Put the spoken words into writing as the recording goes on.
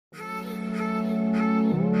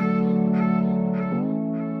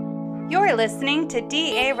You're listening to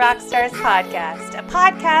DA Rockstars Podcast, a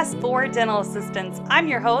podcast for dental assistants. I'm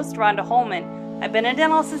your host, Rhonda Holman. I've been a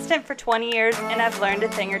dental assistant for 20 years, and I've learned a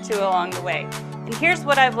thing or two along the way. And here's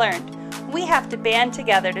what I've learned. We have to band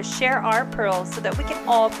together to share our pearls so that we can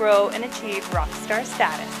all grow and achieve rockstar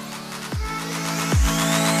status.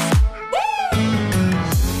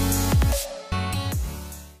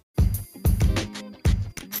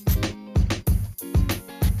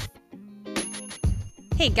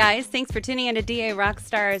 Hey guys, thanks for tuning in to DA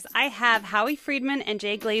Rockstars. I have Howie Friedman and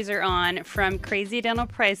Jay Glazer on from Crazy Dental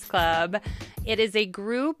Price Club. It is a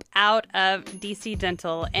group out of DC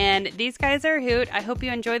Dental, and these guys are a hoot. I hope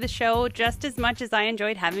you enjoy the show just as much as I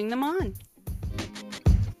enjoyed having them on.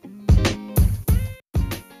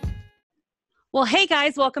 Well, hey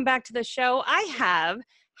guys, welcome back to the show. I have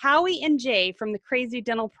Howie and Jay from the Crazy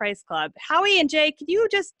Dental Price Club. Howie and Jay, could you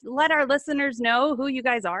just let our listeners know who you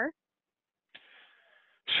guys are?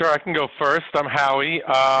 Sure, I can go first. I'm Howie.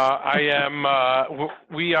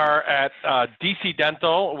 We are at DC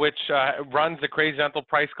Dental, which runs the Crazy Dental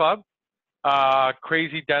Price Club.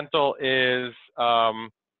 Crazy Dental is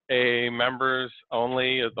a members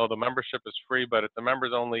only, although the membership is free, but it's a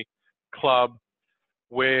members only club,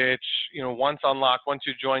 which, once unlocked, once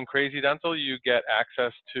you join Crazy Dental, you get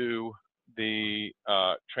access to the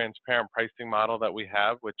transparent pricing model that we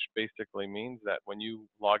have, which basically means that when you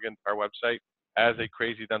log into our website, as a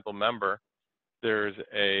Crazy Dental member, there's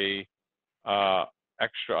a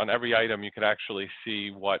extra on every item. You could actually see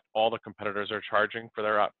what all the competitors are charging for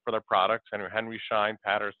their products, and Henry Schein,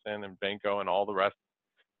 Patterson, and Benko, and all the rest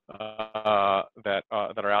that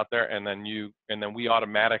are out there. And then we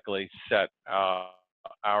automatically set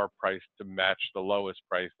our price to match the lowest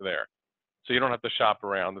price there. So you don't have to shop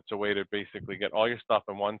around. It's a way to basically get all your stuff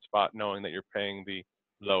in one spot, knowing that you're paying the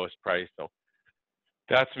lowest price. So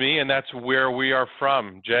that's me, and that's where we are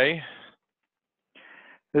from. Jay?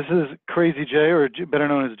 This is Crazy Jay, or better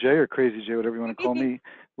known as Jay, or Crazy Jay, whatever you want to call me.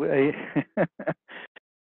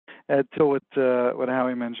 Add to what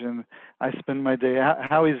Howie mentioned, I spend my day.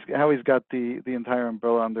 Howie's got the entire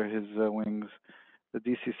umbrella under his wings, the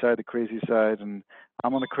DC side, the Crazy side, and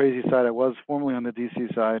I'm on the Crazy side. I was formerly on the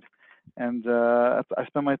DC side, and I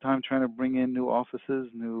spend my time trying to bring in new offices,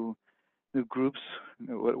 new groups,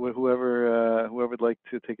 whoever would like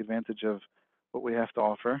to take advantage of what we have to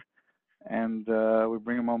offer, and we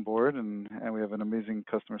bring them on board, and we have an amazing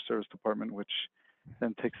customer service department, which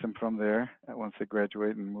then takes them from there once they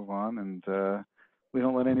graduate and move on. And we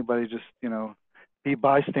don't let anybody just be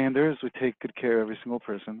bystanders. We take good care of every single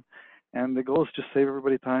person, and the goal is just save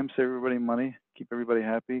everybody time, save everybody money, keep everybody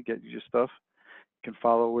happy, get you your stuff. You can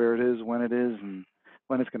follow where it is, when it is, and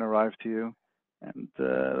when it's going to arrive to you. And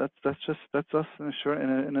that's us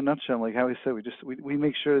in a nutshell. Like Howie said, we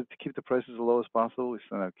make sure to keep the prices as low as possible. We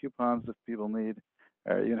send out coupons if people need,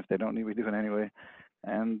 or even if they don't need, we do it anyway.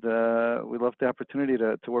 And we love the opportunity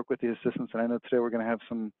to work with the assistants. And I know today we're going to have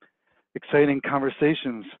some exciting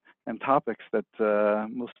conversations and topics that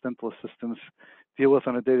most dental assistants deal with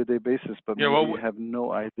on a day-to-day basis, but we have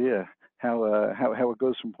no idea how it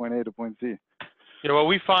goes from point A to point Z. What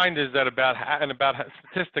we find is that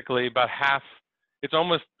statistically about half. It's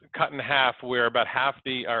almost cut in half, where about half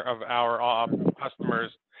of our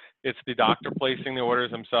customers, it's the doctor placing the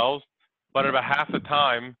orders themselves. But about half the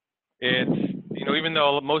time, it's, even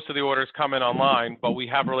though most of the orders come in online, but we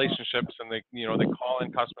have relationships, and they call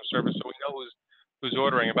in customer service, so we know who's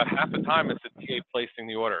ordering. About half the time, it's the TA placing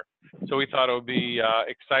the order. So we thought it would be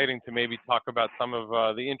exciting to maybe talk about some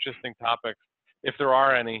of the interesting topics, if there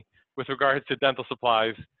are any, with regards to dental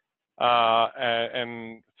supplies.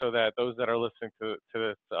 And so that those that are listening to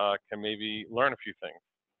this can maybe learn a few things.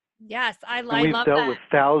 Yes, I love that. We've dealt with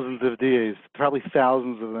thousands of DAs, probably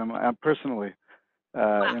thousands of them personally.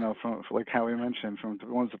 Wow. From like Howie mentioned, from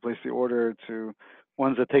the ones that place the order to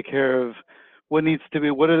ones that take care of what needs to be.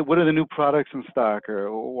 What are the new products in stock, or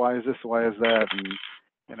why is this, why is that,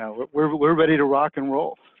 and we're ready to rock and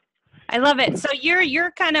roll. I love it. So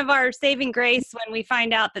you're kind of our saving grace when we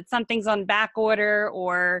find out that something's on back order,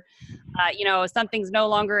 or something's no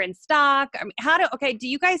longer in stock. I mean, do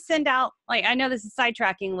you guys send out, like, I know this is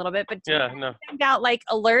sidetracking a little bit, but do you send out like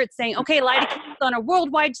alerts saying, okay, lidocaine is on a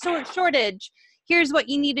worldwide shortage. Here's what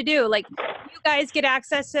you need to do. Like, do you guys get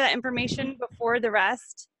access to that information before the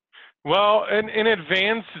rest? Well, in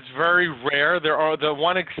advance, it's very rare. There are the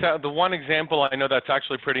one example I know that's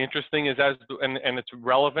actually pretty interesting is and it's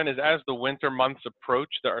relevant is as the winter months approach,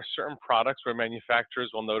 there are certain products where manufacturers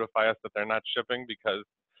will notify us that they're not shipping because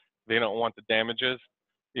they don't want the damages,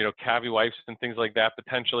 cavi wipes and things like that,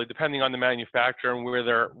 potentially, depending on the manufacturer and where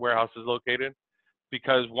their warehouse is located.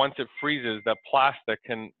 because once it freezes, that plastic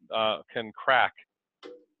can crack.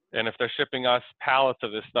 And if they're shipping us pallets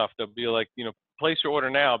of this stuff, they'll be like, you know, place your order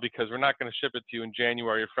now because we're not going to ship it to you in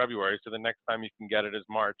January or February. So the next time you can get it is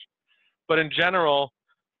March. But in general,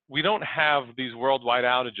 we don't have these worldwide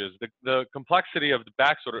outages. The complexity of the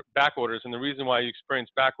back orders, and the reason why you experience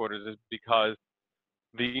back orders is because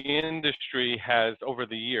the industry has, over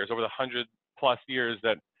the years, over the 100+ years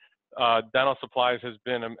that dental supplies has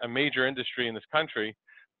been a major industry in this country,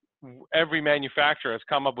 every manufacturer has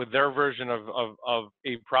come up with their version of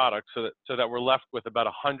a product so that we're left with about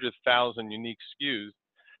 100,000 unique SKUs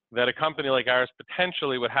that a company like ours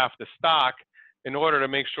potentially would have to stock in order to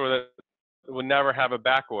make sure that it would never have a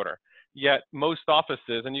back order. Yet most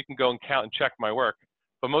offices, and you can go and count and check my work,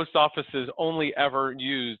 but most offices only ever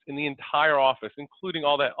use in the entire office, including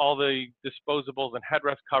all the disposables and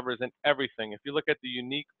headrest covers and everything. If you look at the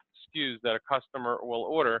unique SKUs that a customer will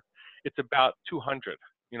order, it's about 200.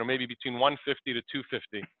 You know, maybe between 150 to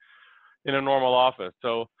 250 in a normal office.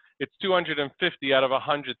 So it's 250 out of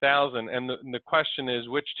 100,000. And the question is,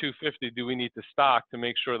 which 250 do we need to stock to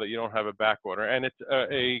make sure that you don't have a back order? And it's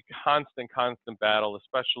a constant battle,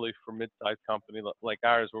 especially for mid-sized company like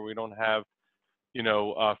ours, where we don't have, you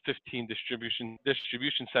know, 15 distribution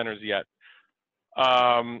centers yet.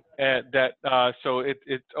 So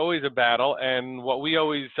it's always a battle. And what we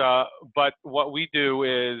always, but what we do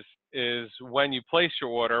is when you place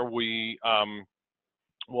your order, we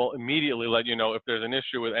will immediately let you know if there's an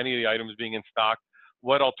issue with any of the items being in stock,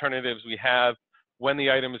 what alternatives we have, when the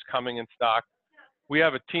item is coming in stock. We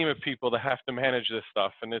have a team of people that have to manage this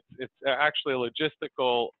stuff, and it's actually a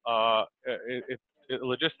logistical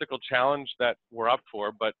challenge that we're up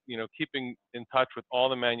for. But you know, keeping in touch with all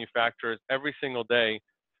the manufacturers every single day,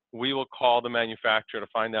 we will call the manufacturer to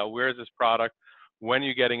find out where is this product, when are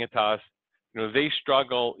you getting it to us. You know, they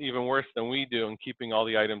struggle even worse than we do in keeping all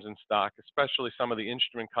the items in stock, especially some of the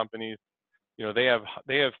instrument companies. You know, they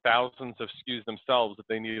have thousands of SKUs themselves that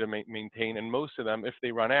they need to maintain, and most of them, if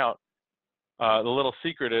they run out, the little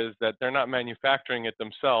secret is that they're not manufacturing it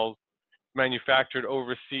themselves, manufactured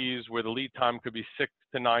overseas where the lead time could be 6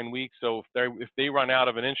 to 9 weeks. So if they run out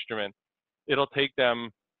of an instrument, it'll take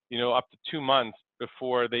them, you know, up to 2 months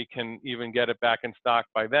before they can even get it back in stock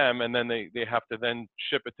by them, and then they have to then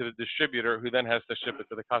ship it to the distributor, who then has to ship it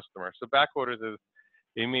to the customer. So back orders is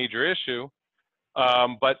a major issue.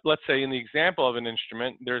 But let's say in the example of an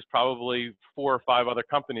instrument, there's probably 4 or 5 other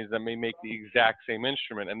companies that may make the exact same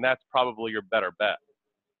instrument, and that's probably your better bet.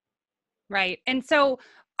 Right. And so,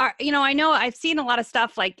 you know, I know I've seen a lot of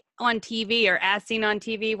stuff like on TV or as seen on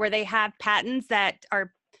TV where they have patents that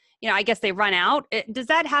are, you know, I guess they run out. Does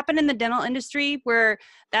that happen in the dental industry where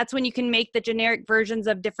that's when you can make the generic versions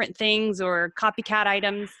of different things or copycat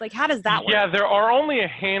items? Like, how does that work? Yeah, there are only a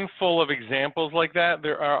handful of examples like that.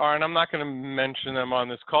 There are, and I'm not going to mention them on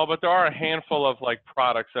this call, but there are a handful of like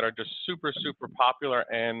products that are just super popular,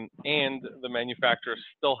 and the manufacturer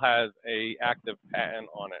still has a active patent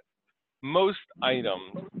on it. Most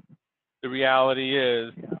items, the reality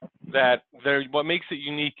is that what makes it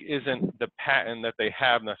unique isn't the patent that they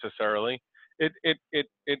have necessarily. It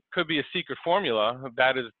could be a secret formula.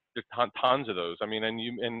 That is, tons of those. I mean,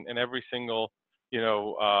 and every single, you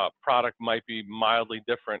know, product might be mildly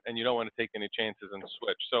different, and you don't want to take any chances and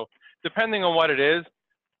switch. So depending on what it is,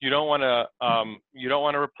 you don't want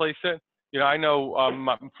to replace it. You know, I know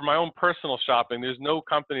for my own personal shopping, there's no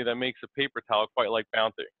company that makes a paper towel quite like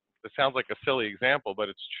Bounty. It sounds like a silly example, but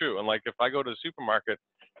it's true. And like if I go to the supermarket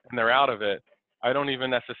and they're out of it, I won't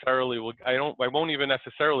even necessarily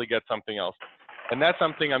get something else. And that's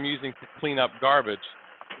something I'm using to clean up garbage.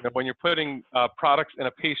 You know, when you're putting products in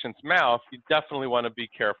a patient's mouth, you definitely want to be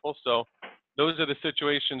careful. So those are the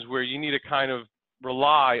situations where you need to kind of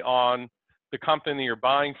rely on the company you're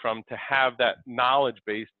buying from to have that knowledge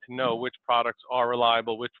base to know which products are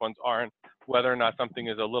reliable, which ones aren't, whether or not something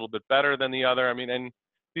is a little bit better than the other. I mean, and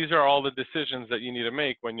these are all the decisions that you need to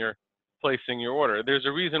make when you're placing your order. There's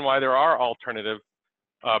a reason why there are alternative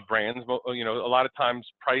brands. You know, a lot of times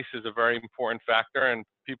price is a very important factor, and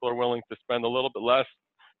people are willing to spend a little bit less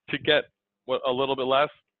to get a little bit less.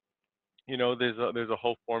 You know, there's a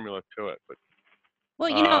whole formula to it. But well,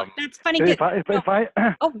 you know, that's funny. If I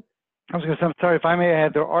I was going to say, I'm sorry, if I may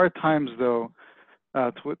add, there are times though,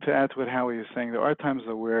 to add to what Howie is saying, there are times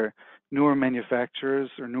though where newer manufacturers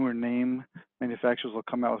or newer name manufacturers will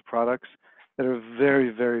come out with products that are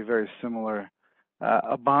very similar.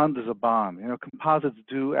 A bond is a bond. You know, composites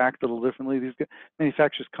do act a little differently. These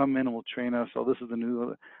manufacturers come in and will train us. Oh, this is the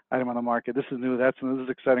new item on the market. This is new. That's new. This is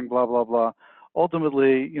exciting. Blah blah blah.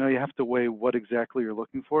 Ultimately, you know, you have to weigh what exactly you're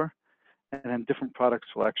looking for, and then different products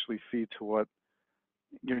will actually feed to what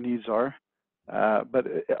your needs are. But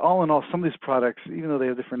all in all, some of these products, even though they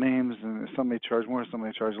have different names and some may charge more, some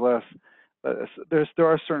may charge less, but there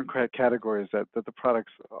are certain categories that the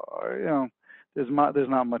products are, there's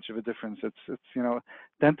not much of a difference. It's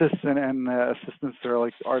dentists and assistants, they're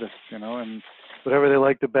like artists, and whatever they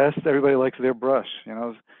like the best, everybody likes their brush,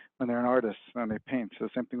 when they're an artist and they paint. So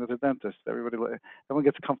the same thing with a dentist. Everyone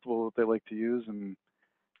gets comfortable with what they like to use, and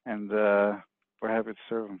we're happy to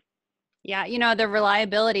serve them. Yeah, the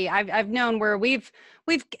reliability. I've known where we've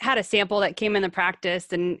had a sample that came in the practice,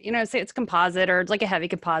 and say it's composite or it's like a heavy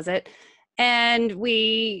composite, and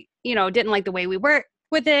we didn't like the way we worked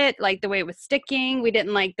with it, like the way it was sticking. We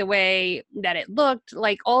didn't like the way that it looked.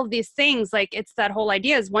 Like all of these things. Like it's that whole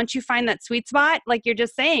idea is once you find that sweet spot, like you're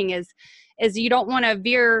just saying, is you don't want to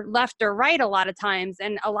veer left or right a lot of times,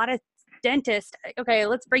 and a lot of dentists. Okay,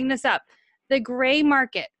 let's bring this up. The gray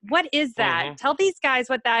market. What is that? Mm-hmm. Tell these guys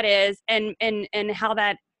what that is and how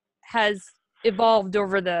that has evolved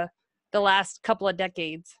over the last couple of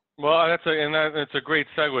decades. Well, that's a great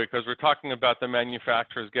segue because we're talking about the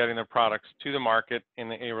manufacturers getting their products to the market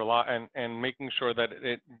in and making sure that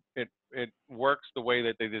it works the way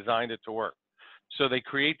that they designed it to work. So they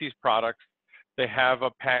create these products. They have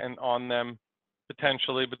a patent on them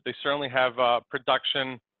potentially, but they certainly have a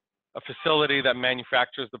facility that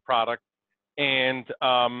manufactures the product. And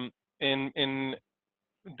in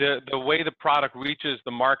the way the product reaches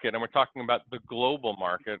the market, and we're talking about the global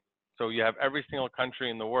market, so you have every single country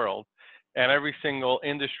in the world and every single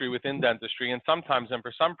industry within dentistry, and sometimes, and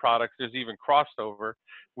for some products, there's even crossover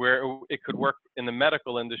where it could work in the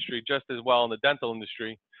medical industry just as well in the dental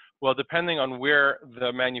industry. Well, depending on where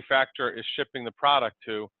the manufacturer is shipping the product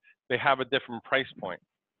to, they have a different price point.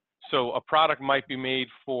 So a product might be made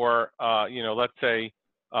for, let's say,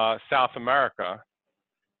 South America,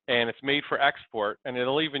 and it's made for export, and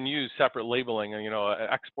it'll even use separate labeling and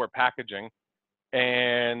export packaging,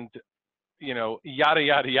 and yada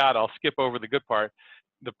yada yada. I'll skip over the good part.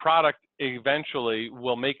 The product eventually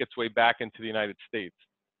will make its way back into the United States.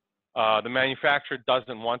 The manufacturer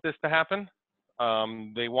doesn't want this to happen.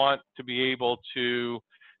 They want to be able to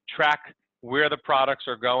track where the products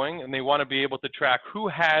are going, and they want to be able to track who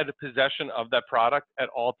had possession of that product at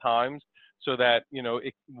all times, so that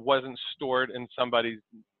it wasn't stored in somebody's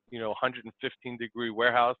 115-degree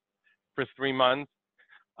warehouse for 3 months.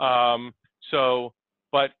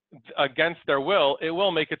 But against their will, it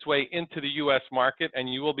will make its way into the U.S. market,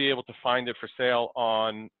 and you will be able to find it for sale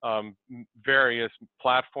on various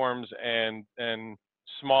platforms and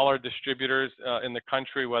smaller distributors in the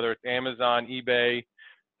country, whether it's Amazon, eBay,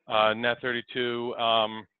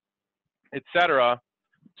 Net32, etc.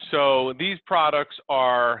 So these products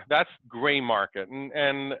that's gray market,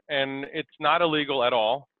 and it's not illegal at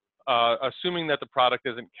all, assuming that the product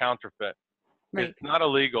isn't counterfeit. Right. It's not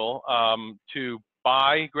illegal to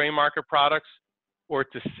buy gray market products or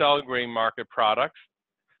to sell gray market products.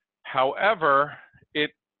 However,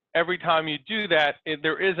 every time you do that,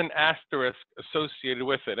 there is an asterisk associated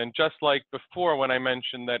with it. And just like before, when I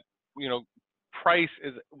mentioned that price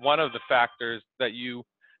is one of the factors that you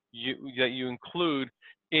include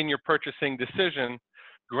in your purchasing decision,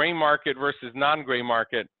 gray market versus non-gray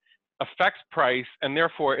market affects price, and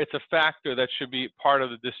therefore it's a factor that should be part of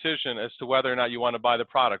the decision as to whether or not you want to buy the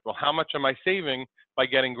product. Well, how much am I saving by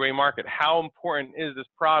getting gray market? How important is this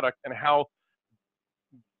product, and how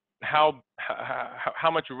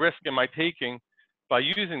much risk am I taking by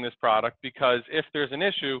using this product? Because if there's an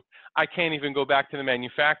issue, I can't even go back to the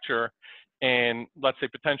manufacturer and, let's say,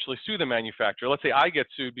 potentially sue the manufacturer. Let's say I get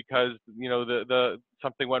sued because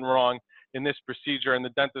something went wrong in this procedure, and the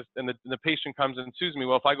dentist and the patient comes and sues me.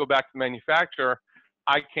 Well, if I go back to the manufacturer,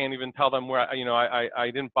 I can't even tell them where I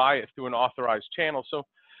didn't buy it through an authorized channel. So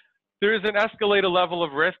there is an escalated level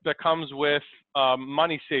of risk that comes with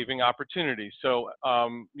money-saving opportunities. So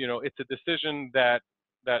it's a decision that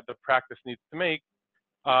the practice needs to make.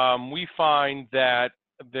 We find that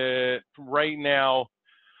right now,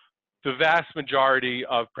 the vast majority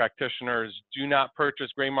of practitioners do not purchase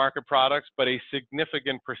gray market products, but a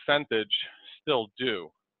significant percentage still do.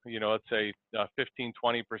 Let's say 15,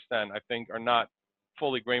 20%, I think, are not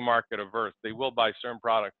fully gray market averse. They will buy certain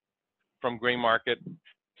products from gray market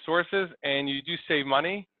sources, and you do save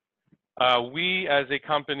money. We, as a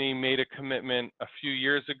company, made a commitment a few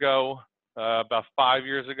years ago, about 5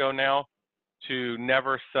 years ago now, to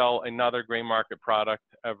never sell another gray market product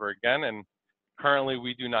ever again. And currently,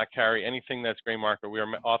 we do not carry anything that's gray market. We are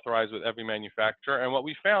authorized with every manufacturer. And what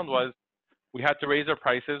we found was we had to raise our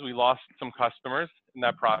prices. We lost some customers in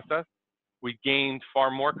that process. We gained far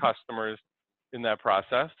more customers in that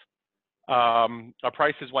process. Our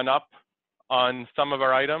prices went up on some of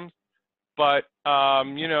our items, but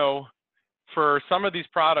you know, for some of these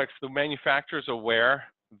products, the manufacturer's aware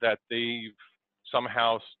that they've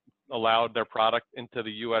somehow allowed their product into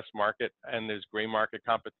the U.S. market and there's gray market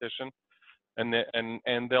competition, and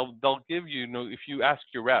they'll give you, if you ask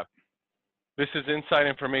your rep, this is inside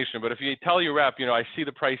information, but if you tell your rep, I see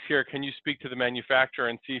the price here, can you speak to the manufacturer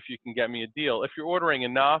and see if you can get me a deal? If you're ordering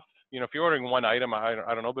enough, if you're ordering one item, I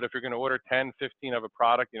don't know, but if you're going to order 10, 15 of a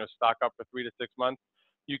product, stock up for 3 to 6 months,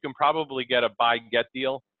 you can probably get a buy-get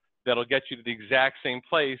deal that'll get you to the exact same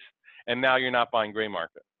place, and now you're not buying gray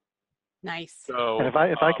market. Nice. So, and if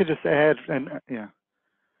I could just add, and yeah.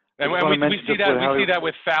 And we see that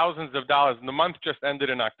with thousands of dollars. And the month just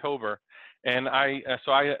ended in October, and as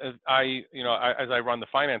I run the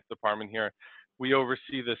finance department here, we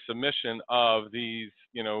oversee the submission of these,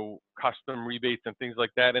 custom rebates and things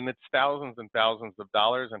like that, and it's thousands and thousands of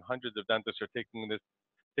dollars, and hundreds of dentists are taking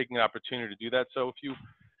an opportunity to do that. So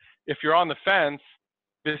if you're on the fence,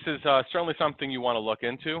 this is certainly something you want to look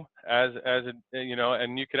into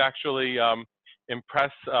and you could actually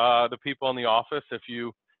impress the people in the office if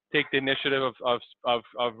you take the initiative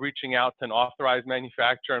of reaching out to an authorized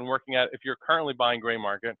manufacturer and working at, if you're currently buying gray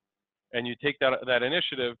market and you take that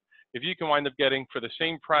initiative, if you can wind up getting for the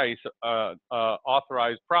same price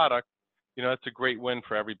authorized product, that's a great win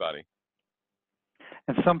for everybody.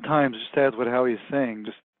 And sometimes, just to add what Howie's saying,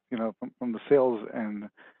 just from the sales and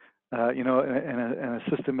an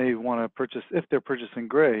assistant may want to purchase, if they're purchasing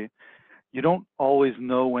gray, you don't always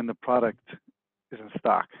know when the product is in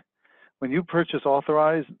stock. When you purchase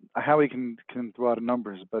authorized, Howie can throw out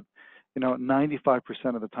numbers, but 95%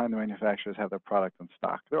 of the time the manufacturers have their product in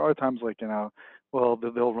stock. There are times like well,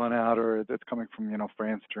 they'll run out, or it's coming from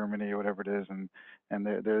France, Germany, or whatever it is, and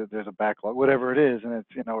there's a backlog, whatever it is, and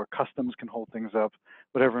it's or customs can hold things up,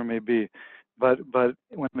 whatever it may be. But when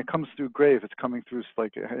it comes through gray, if it's coming through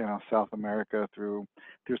like South America, through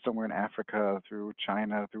somewhere in Africa, through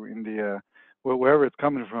China, through India, wherever it's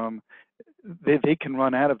coming from, they can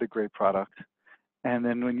run out of the gray product, and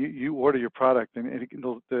then when you order your product, and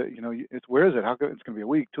it's where is it? How come it's going to be a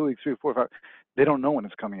week, 2 weeks, 3, 4, 5? They don't know when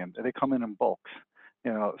it's coming in. They come in bulks,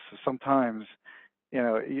 So sometimes,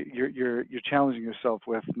 you're challenging yourself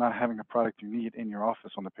with not having a product you need in your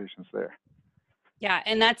office when the patient's there. Yeah,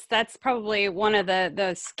 and that's probably one of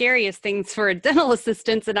the scariest things for dental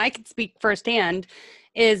assistants, and I can speak firsthand,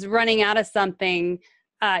 is running out of something.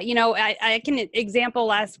 I can example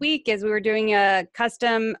last week as we were doing a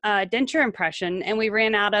custom denture impression, and we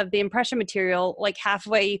ran out of the impression material like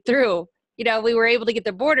halfway through. We were able to get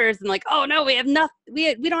the borders, and like, oh no, we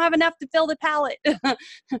don't have enough to fill the palette,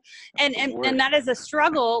 and that is a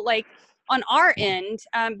struggle, like on our end,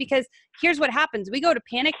 because here's what happens: we go to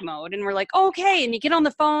panic mode, and we're like, oh, okay, and you get on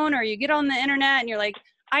the phone or you get on the internet, and you're like,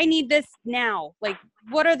 I need this now. Like,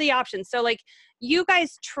 what are the options? So, like, you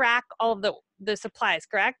guys track all of the supplies,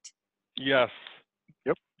 correct? Yes.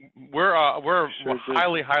 Yep. We're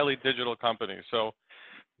highly digital company. So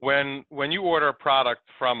when you order a product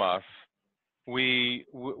from us, when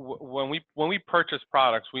we purchase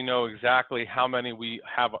products, we know exactly how many we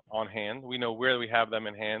have on hand. We know where we have them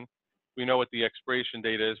in hand. We know what the expiration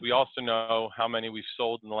date is. We also know how many we've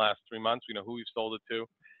sold in the last 3 months. We know who we've sold it to,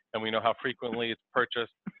 and we know how frequently it's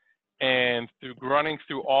purchased. And through running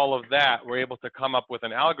through all of that, we're able to come up with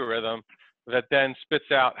an algorithm that then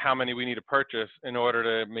spits out how many we need to purchase in order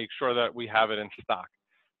to make sure that we have it in stock.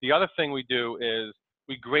 The other thing we do is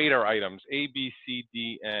we grade our items, A, B, C,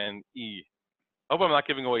 D, and E. I hope I'm not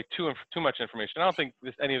giving away too much information. I don't think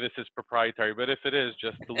any of this is proprietary, but if it is,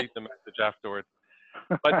 just delete the message afterwards.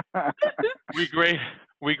 But we grade.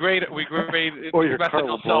 Or your message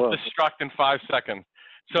will self-destruct in 5 seconds.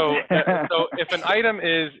 So if an item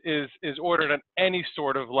is ordered at any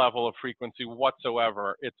sort of level of frequency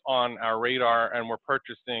whatsoever, it's on our radar, and we're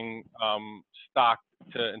purchasing stock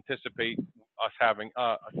to anticipate us having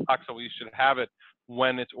stock, so we should have it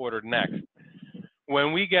when it's ordered next.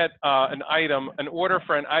 When we get an order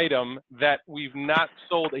for an item that we've not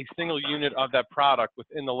sold a single unit of that product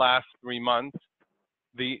within the last 3 months,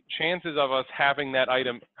 the chances of us having that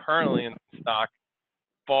item currently in stock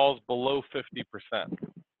falls below 50%.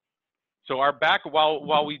 So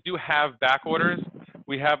while we do have back orders,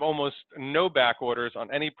 we have almost no back orders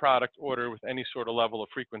on any product order with any sort of level of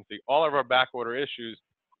frequency. All of our back order issues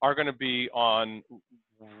are going to be on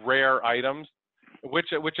rare items,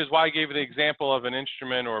 which is why I gave you the example of an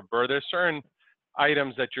instrument or a burr. There's certain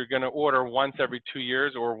items that you're going to order once every 2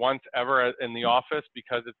 years or once ever in the office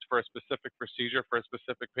because it's for a specific procedure for a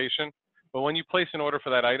specific patient. But when you place an order for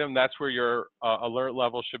that item, that's where your alert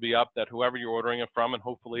level should be up, that whoever you're ordering it from, and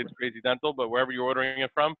hopefully it's Crazy Dental, but wherever you're ordering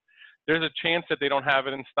it from, there's a chance that they don't have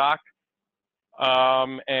it in stock.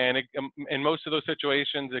 In most of those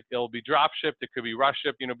situations, it'll be drop shipped, it could be rush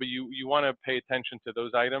shipped, you know, but you want to pay attention to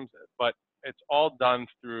those items, but it's all done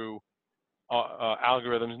through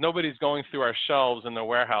algorithms. Nobody's going through our shelves in the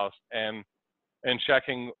warehouse and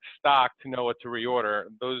checking stock to know what to reorder.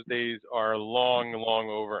 Those days are long, long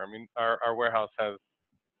over. I mean, our warehouse has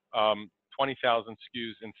 20,000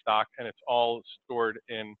 SKUs in stock, and it's all stored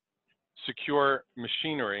in secure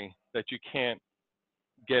machinery that you can't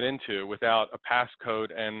get into without a passcode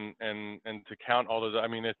and to count all those. I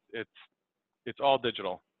mean, it's all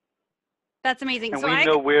digital. That's amazing. And so we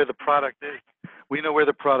know where the product is. We know where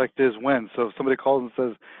the product is when. So if somebody calls and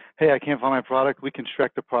says, "Hey, I can't find my product," we can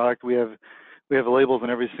track the product. We have labels in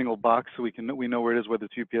every single box, so we know where it is, whether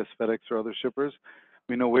it's UPS, FedEx, or other shippers.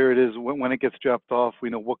 We know where it is when it gets dropped off. We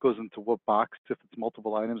know what goes into what box, if it's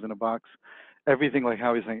multiple items in a box. Everything, like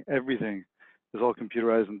Howie's saying, everything is all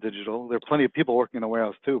computerized and digital. There are plenty of people working in the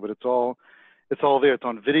warehouse too, but it's all there. It's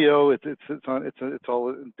on video. It's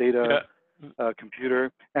all data,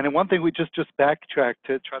 computer. And then one thing we just backtrack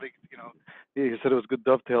to try to, you know, you said it was good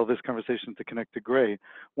dovetail this conversation to connect to gray.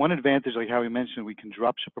 One advantage, like Howie mentioned, we can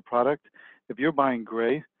drop ship a product. If you're buying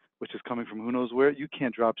gray, which is coming from who knows where, you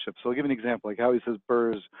can't drop ship. So I'll give an example, like Howie says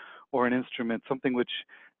burrs or an instrument, something which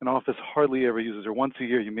an office hardly ever uses, or once a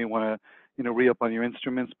year you may want to, you know, re-up on your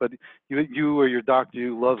instruments, but you or your doctor,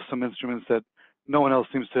 you love some instruments that no one else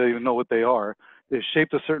seems to even know what they are. They're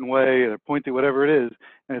shaped a certain way, they're pointy, whatever it is,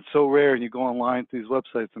 and it's so rare, and you go online to these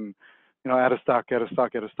websites and, you know, out of stock, out of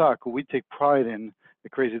stock, out of stock. What we take pride in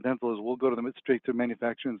at Crazy Dental is we'll go to them straight to the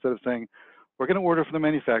manufacturer instead of saying, we're going to order from the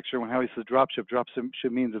manufacturer. When Howie says drop ship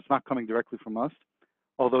means it's not coming directly from us.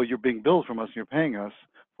 Although you're being billed from us and you're paying us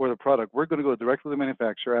for the product, we're going to go directly to the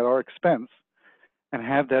manufacturer at our expense and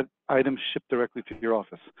have that item shipped directly to your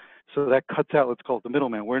office. So that cuts out, let's call it the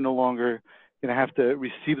middleman. We're no longer going to have to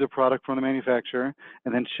receive the product from the manufacturer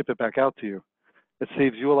and then ship it back out to you. It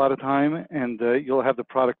saves you a lot of time, and you'll have the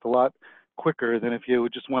product a lot quicker than if you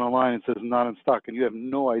just went online and says not in stock and you have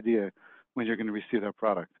no idea when you're going to receive that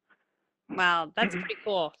product. Wow, that's pretty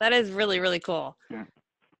cool. That is really, really cool. Yeah.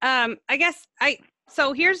 I guess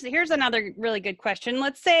so here's another really good question.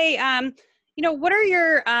 Let's say, you know, what are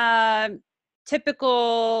your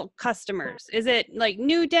typical customers? Is it like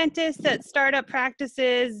new dentists that start up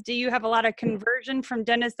practices? Do you have a lot of conversion from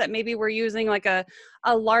dentists that maybe were using like a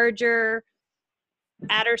larger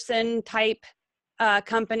Adderson type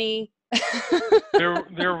company?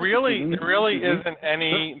 There really isn't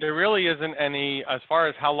any, as far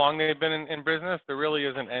as how long they've been in business, there really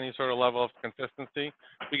isn't any sort of level of consistency.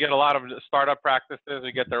 We get a lot of startup practices,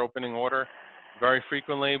 we get their opening order very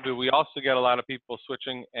frequently, but we also get a lot of people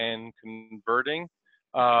switching and converting.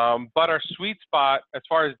 But our sweet spot, as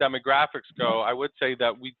far as demographics go, I would say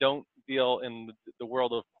that we don't deal in the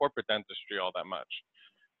world of corporate dentistry all that much.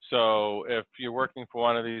 So if you're working for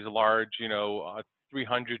one of these large, you know,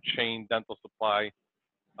 300 chain dental supply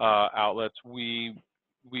outlets, you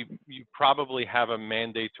probably have a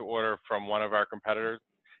mandate to order from one of our competitors,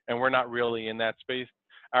 and we're not really in that space.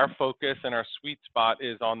 Our focus and our sweet spot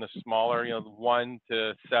is on the smaller, you know, 1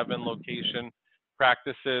 to 7 location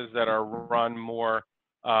practices that are run more,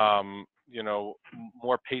 you know,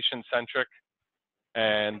 more patient-centric,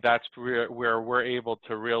 and that's where we're able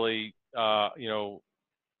to really, you know,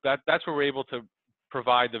 that's where we're able to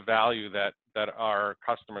provide the value that our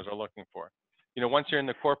customers are looking for. You know, once you're in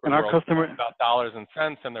the corporate world, it's about dollars and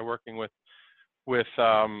cents, and they're working with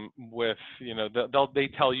you know, they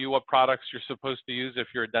tell you what products you're supposed to use if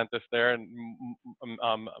you're a dentist there, and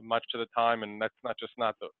much of the time, and that's not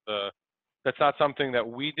something that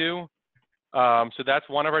we do. So that's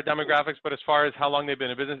one of our demographics. But as far as how long they've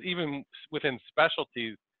been in business, even within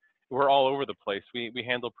specialties, we're all over the place. We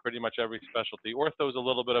handle pretty much every specialty. Ortho is a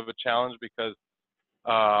little bit of a challenge because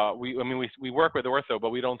we work with ortho, but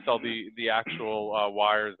we don't sell the actual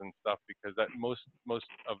wires and stuff, because that most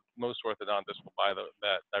orthodontists will buy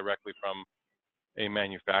that directly from a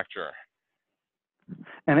manufacturer.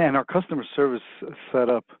 And our customer service is set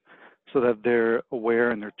up so that they're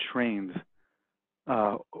aware and they're trained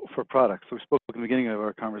for products. So we spoke in the beginning of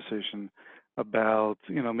our conversation about,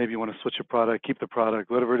 you know, maybe you want to switch a product, keep the product,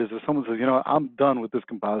 whatever it is. If someone says, you know, I'm done with this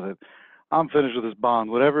composite, I'm finished with this bond,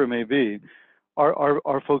 whatever it may be,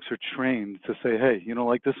 our folks are trained to say, hey, you don't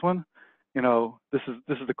like this one? You know, this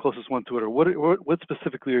is the closest one to it, or what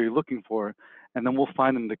specifically are you looking for? And then we'll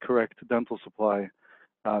find them the correct dental supply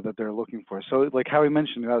that they're looking for. So like Howie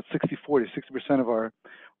mentioned, about 60% of our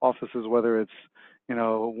offices, whether it's, you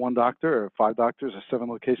know, 1 doctor or 5 doctors or 7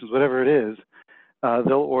 locations, whatever it is,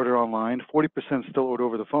 they'll order online. 40% still order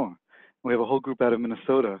over the phone. We have a whole group out of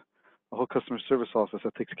Minnesota a whole customer service office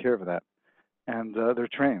that takes care of that. And they're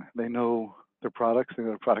trained. They know their products. They know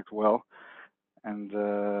their products well. And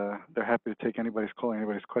they're happy to take anybody's call,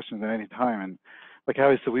 anybody's questions at any time. And like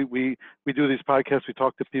Howie said, we do these podcasts. We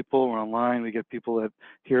talk to people. We're online. We get people that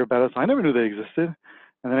hear about us. I never knew they existed.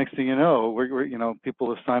 And the next thing you know, we're you know,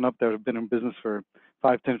 people have signed up that have been in business for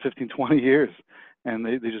 5, 10, 15, 20 years. And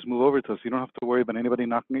they just move over to us. You don't have to worry about anybody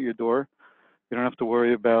knocking at your door. You don't have to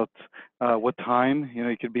worry about what time. You know,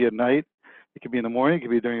 it could be at night. It could be in the morning. It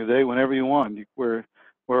could be during the day, whenever you want. We're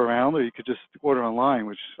around, or you could just order online,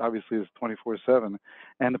 which obviously is 24/7.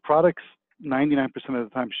 And the products, 99% of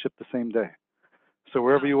the time, ship the same day. So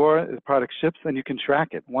wherever you are, the product ships, and you can track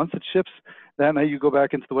it. Once it ships, that night you go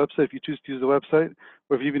back into the website. If you choose to use the website,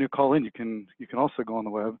 or if even you call in, you can also go on the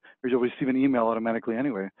web, or you'll receive an email automatically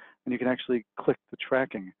anyway, and you can actually click the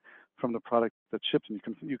tracking from the product that ships, and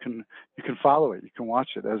you can follow it. You can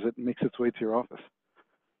watch it as it makes its way to your office.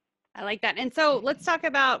 I like that. And so let's talk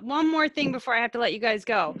about one more thing before I have to let you guys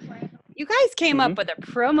go. You guys came up with a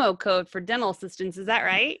promo code for dental assistants. Is that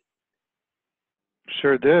right?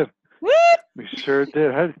 Sure did. What? We sure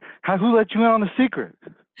did. Who let you in on the secret?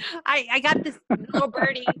 I got this little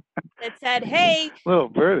birdie that said, hey, little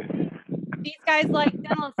birdie, these guys like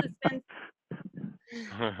dental assistants.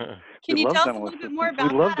 Can you tell us a little bit more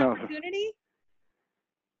about that opportunity?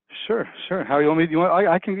 Sure. How you want me?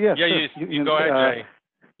 I can. Yeah. Yeah. Sure. You go ahead, Jay.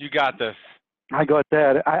 You got this. I got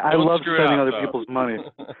that. I love spending other people's money.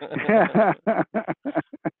 I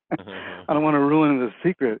don't want to ruin the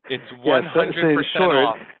secret. It's 100%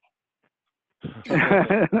 off.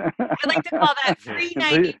 I like to call that free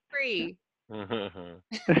 93.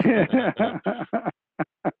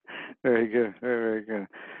 Very good. Very good.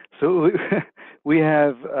 So we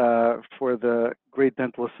have for the great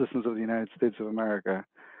dental assistants of the United States of America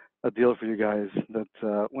a deal for you guys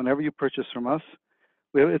that whenever you purchase from us,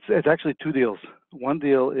 it's actually two deals. One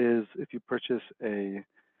deal is if you purchase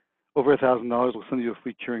over $1,000, we'll send you a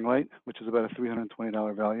free curing light, which is about a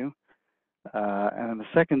 $320 value. And then the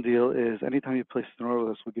second deal is anytime you place an order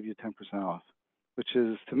with us, we'll give you 10% off, which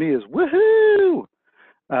is, to me, is woohoo!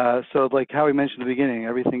 So like Howie mentioned at the beginning,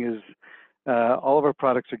 everything is, all of our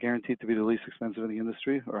products are guaranteed to be the least expensive in the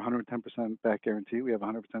industry, or 110% back guarantee. We have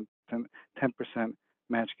 100% 10%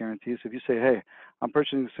 match guarantee. So if you say, hey, I'm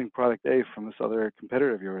purchasing this thing product A from this other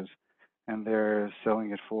competitor of yours, and they're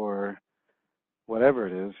selling it for whatever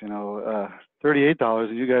it is, $38,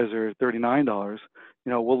 and you guys are $39,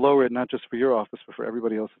 we'll lower it not just for your office, but for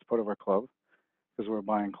everybody else that's part of our club, because we're a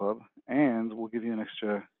buying club, and we'll give you an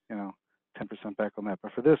extra, 10% back on that.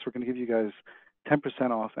 But for this, we're going to give you guys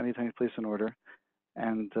 10% off anytime you place an order,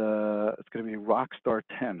 and it's going to be Rockstar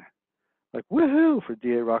 10. Like, woohoo, for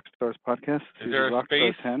DA Rockstars podcast. Is there a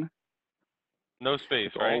Rockstar space? 10. No space,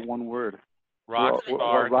 it's right? all one word.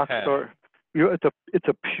 Rockstar 10. It's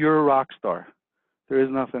a pure rock star. There is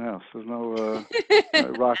nothing else. There's no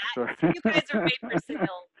rock star. You guys are made for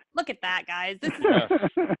sale. Look at that, guys. This is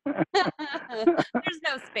there's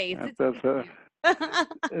no space. It's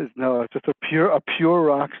just a pure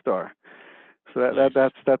rock star. So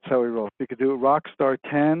that's how we roll. You could do Rockstar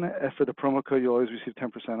 10 for the promo code. You always receive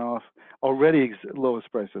 10% off. Already lowest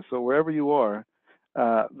prices. So wherever you are,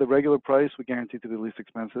 the regular price we guarantee to be the least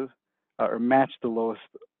expensive, or match the lowest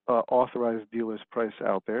authorized dealer's price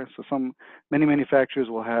out there. So many manufacturers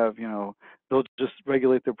will have, they'll just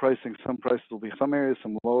regulate their pricing. Some prices will be some areas,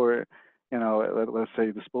 some lower. Let's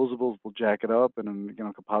say disposables will jack it up, and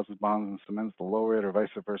composite bonds and cements will lower it, or vice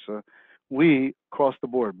versa. We, across the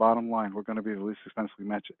board, bottom line, we're going to be the least expensive. We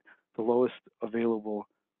match it, the lowest available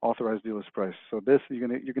authorized dealer's price. So this, you're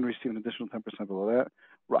going to receive an additional 10% below that.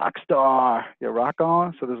 Rockstar, yeah, rock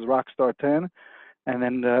on. So this is Rockstar 10, and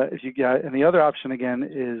then if you got, and the other option again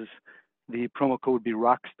is the promo code would be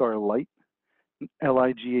Rockstar Light,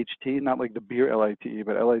 L-I-G-H-T, not like the beer L-I-T-E,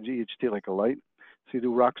 but L-I-G-H-T, like a light. So you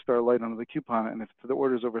do Rockstar Light under the coupon, and if the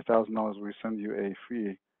order is over $1,000, we send you a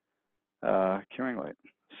free curing light.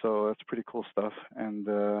 So that's pretty cool stuff, and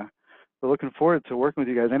we're looking forward to working with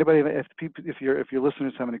you guys. Anybody, if your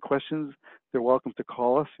listeners have any questions, they're welcome to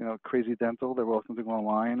call us. Crazy Dental. They're welcome to go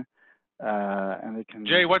online, and they can.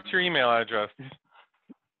 Jay, what's your email address?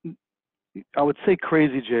 I would say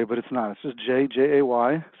Crazy Jay, but it's not. It's just Jay,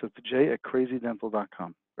 J-A-Y. So it's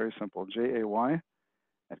Jay@crazydental.com. Very simple. J-A-Y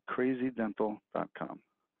 @crazydental.com.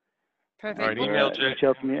 Perfect. All right, email Jay. Reach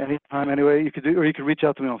out to me anytime, anyway. You could reach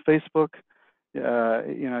out to me on Facebook.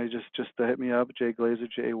 You just hit me up, Jay Glazer,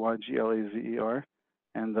 Jayglazer,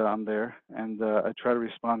 and I'm there. And I try to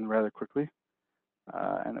respond rather quickly.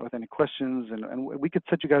 And with any questions, and we could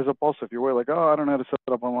set you guys up also if you're worried, like, oh, I don't know how to set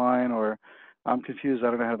it up online, or I'm confused, I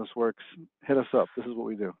don't know how this works. Hit us up. This is what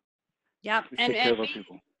we do. Yep. We And take care of our being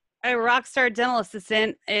people. a rock star dental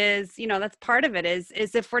assistant is, you know, that's part of it is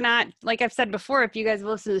if we're not, like I've said before, if you guys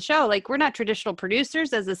listen to the show, like we're not traditional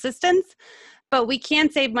producers as assistants, but we can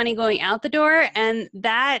save money going out the door. And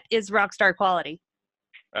that is rock star quality.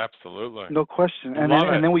 Absolutely. No question. And Love then,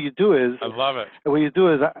 it. and then what you do is, I love it.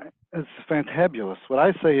 it's fantabulous. What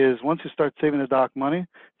I say is, once you start saving the doc money,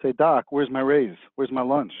 say, Doc, where's my raise? Where's my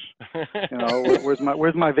lunch? You know,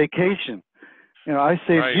 where's my vacation? You know, I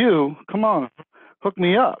saved Right. you. Come on, hook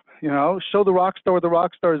me up. You know, show the rock star what the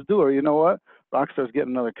rock stars do. Or you know what? Rock stars get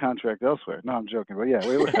another contract elsewhere. No, I'm joking. But yeah,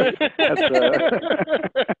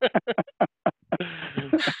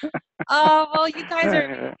 Oh, well, you guys are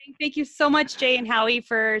amazing. Thank you so much, Jay and Howie,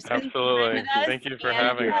 for spending some time Absolutely. with us. Thank you for And,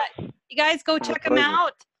 having us. you guys go It's a check them pleasure.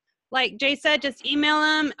 out. Like Jay said, just email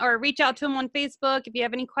them or reach out to them on Facebook if you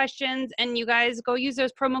have any questions. And you guys go use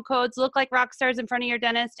those promo codes, look like rock stars in front of your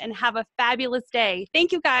dentist, and have a fabulous day.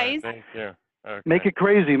 Thank you, guys. Thank you. Okay. Make it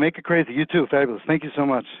crazy. Make it crazy. You too. Fabulous. Thank you so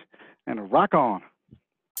much. And rock on.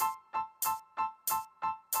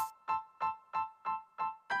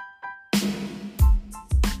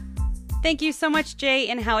 Thank you so much, Jay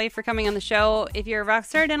and Howie, for coming on the show. If you're a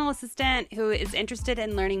Rockstar Dental Assistant who is interested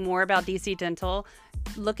in learning more about DC Dental,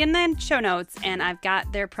 look in the show notes, and I've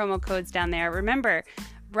got their promo codes down there. Remember,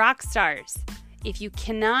 Rockstars, if you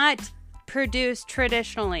cannot produce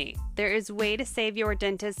traditionally, there is a way to save your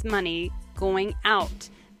dentist money going out.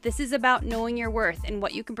 This is about knowing your worth and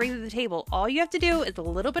what you can bring to the table. All you have to do is a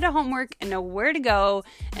little bit of homework and know where to go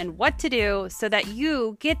and what to do so that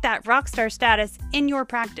you get that rockstar status in your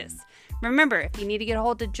practice. Remember, if you need to get a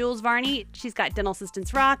hold of Jules Varney, she's got Dental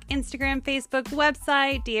Assistants Rock, Instagram, Facebook,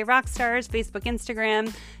 website, DA Rockstars, Facebook,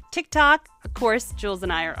 Instagram, TikTok. Of course, Jules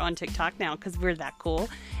and I are on TikTok now because we're that cool.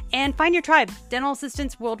 And find your tribe. Dental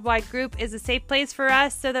Assistants Worldwide Group is a safe place for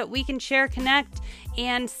us so that we can share, connect,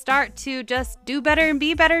 and start to just do better and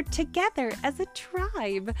be better together as a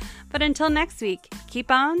tribe. But until next week,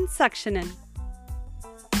 keep on suctioning.